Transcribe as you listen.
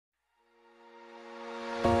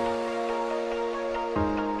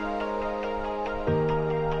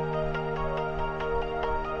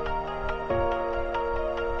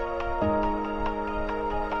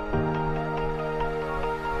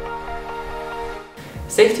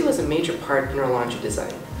Safety was a major part in our launch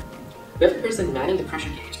design. We have a person manning the pressure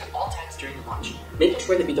gauge at all times during the launch, making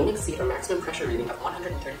sure that we don't exceed our maximum pressure reading of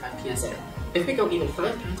 135 psi. If we go even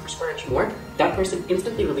 5 pounds per square inch more, that person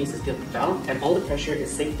instantly releases the valve and all the pressure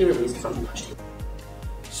is safely released from the launch tube.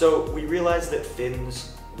 So we realized that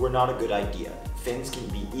fins were not a good idea. Fins can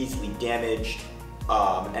be easily damaged,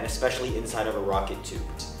 and especially inside of a rocket tube.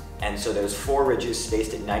 And so there's 4 ridges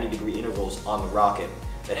spaced at 90-degree intervals on the rocket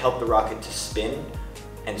that help the rocket to spin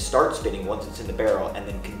and start spinning once it's in the barrel and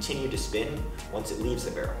then continue to spin once it leaves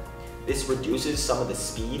the barrel. This reduces some of the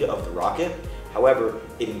speed of the rocket, however,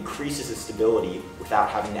 it increases the stability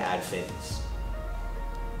without having to add fins.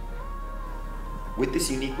 With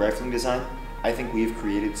this unique rifling design, I think we've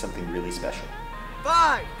created something really special.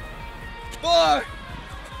 5, 4,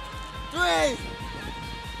 3,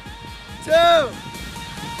 2, 1.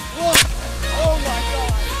 Oh my God!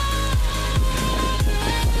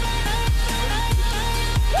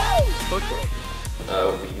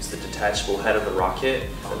 We used the detachable head of the rocket,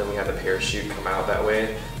 and then we had the parachute come out that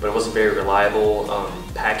way, but it wasn't very reliable.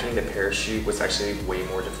 Packing the parachute was actually way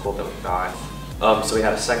more difficult than we thought. So we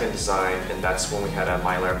had a second design, and that's when we had a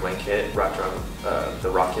mylar blanket wrapped around the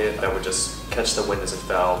rocket that would just catch the wind as it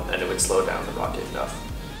fell, and it would slow down the rocket enough.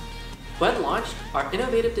 When launched, our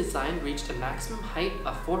innovative design reached a maximum height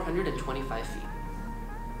of 425 feet.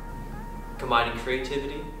 Combining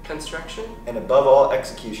creativity, Construction, And above all,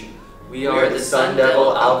 execution. we are the Sun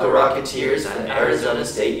Devil Alka Rocketeers at Arizona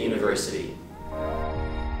State University.